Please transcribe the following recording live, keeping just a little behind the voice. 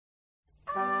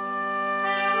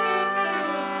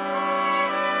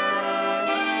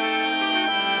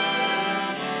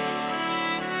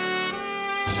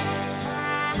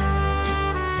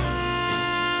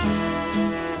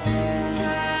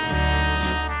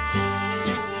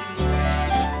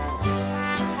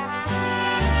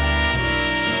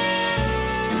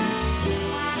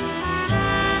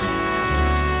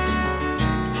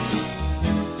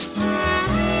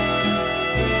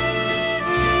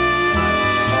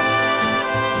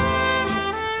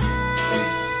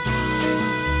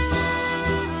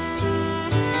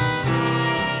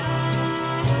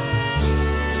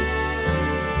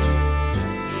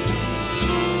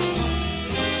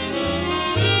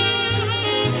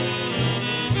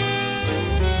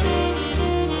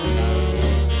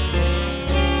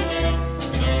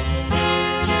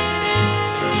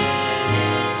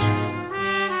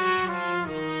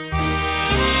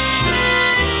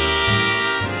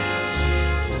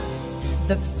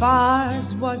The farce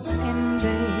was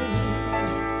ended,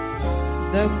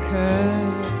 the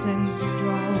curtains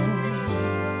drawn,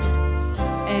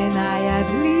 and I at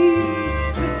least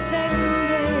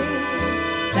pretended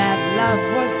that love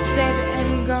was dead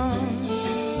and gone.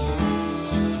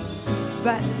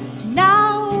 But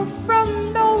now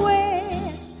from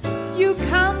nowhere you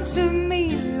come to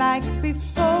me like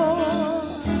before,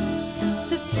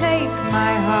 to take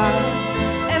my heart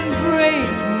and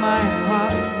break my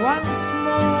heart once more.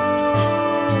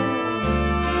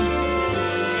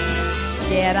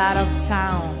 Get out of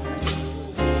town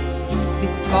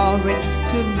before it's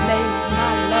too late,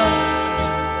 my love.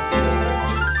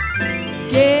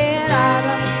 Get out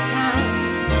of town,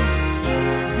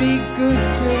 be good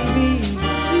to me,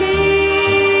 please.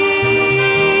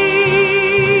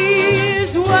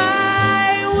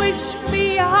 Why wish me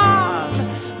harm?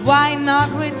 Why not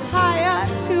retire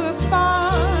to a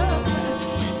farm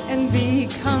and be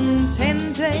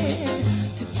contented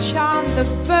to charm the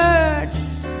birds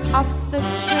of the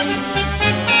trees?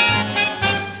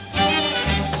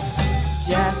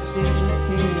 Justice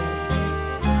repeated,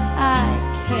 I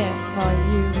care for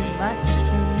you much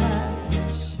too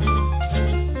much.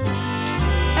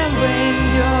 And when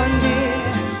you're near,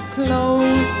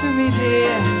 close to me,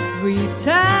 dear, we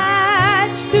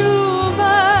touch too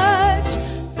much.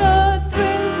 The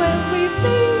thrill when we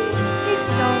meet is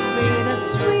so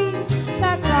bittersweet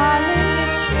that, darling,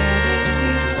 it's getting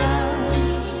me down.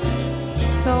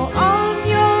 So on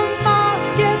your mark,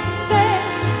 get set,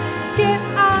 get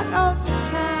out of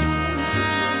town.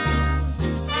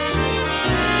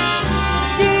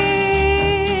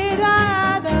 Get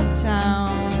out of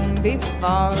town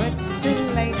before it's too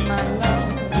late, my love.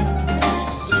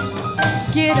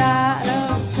 Get out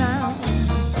of town,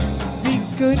 be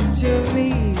good to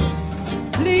me,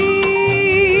 please.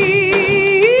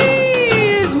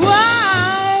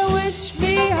 Why wish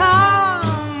me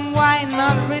harm? Why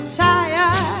not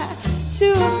retire to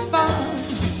a farm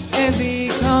and be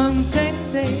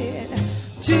contented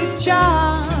to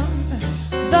charm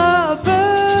the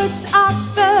birds of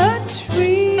the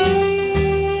trees?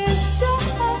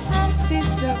 Just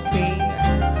disappear,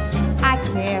 I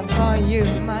care for you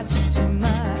much too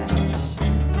much.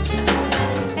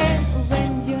 And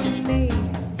when you're near,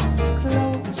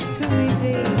 close to me,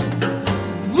 dear,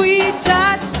 we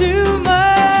touch too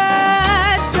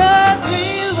much. The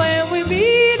thrill when we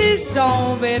meet is so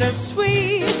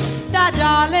bittersweet that,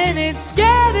 darling, it's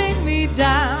getting me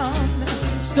down.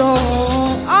 So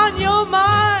on your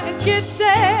mark, get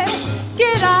set,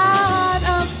 get out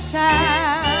of town.